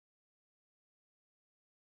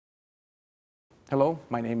Hello,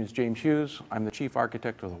 my name is James Hughes. I'm the chief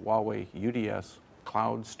architect of the Huawei UDS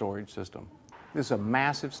cloud storage system. This is a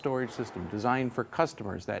massive storage system designed for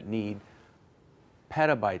customers that need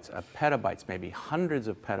petabytes of petabytes, maybe hundreds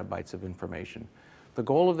of petabytes of information. The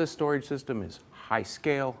goal of this storage system is high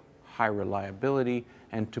scale, high reliability,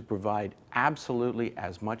 and to provide absolutely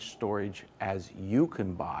as much storage as you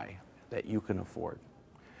can buy, that you can afford.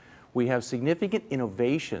 We have significant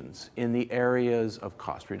innovations in the areas of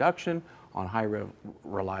cost reduction, on high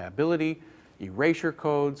reliability, erasure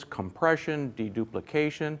codes, compression,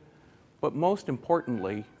 deduplication, but most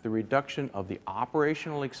importantly, the reduction of the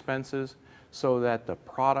operational expenses so that the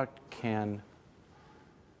product can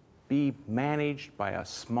be managed by a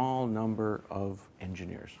small number of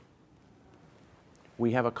engineers.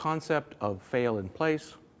 We have a concept of fail in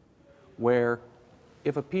place, where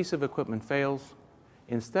if a piece of equipment fails,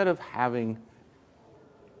 instead of having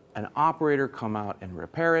an operator come out and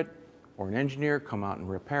repair it, or an engineer come out and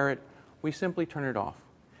repair it, we simply turn it off.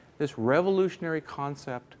 This revolutionary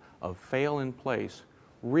concept of fail in place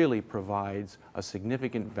really provides a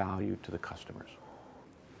significant value to the customers.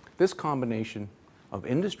 This combination of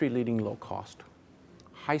industry-leading low cost,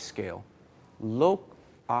 high scale, low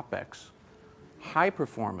OpEx, high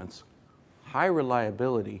performance, high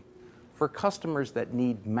reliability for customers that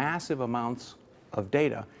need massive amounts of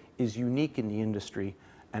data is unique in the industry,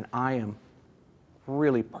 and I am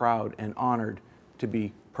really proud and honored to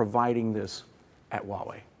be providing this at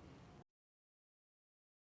Huawei.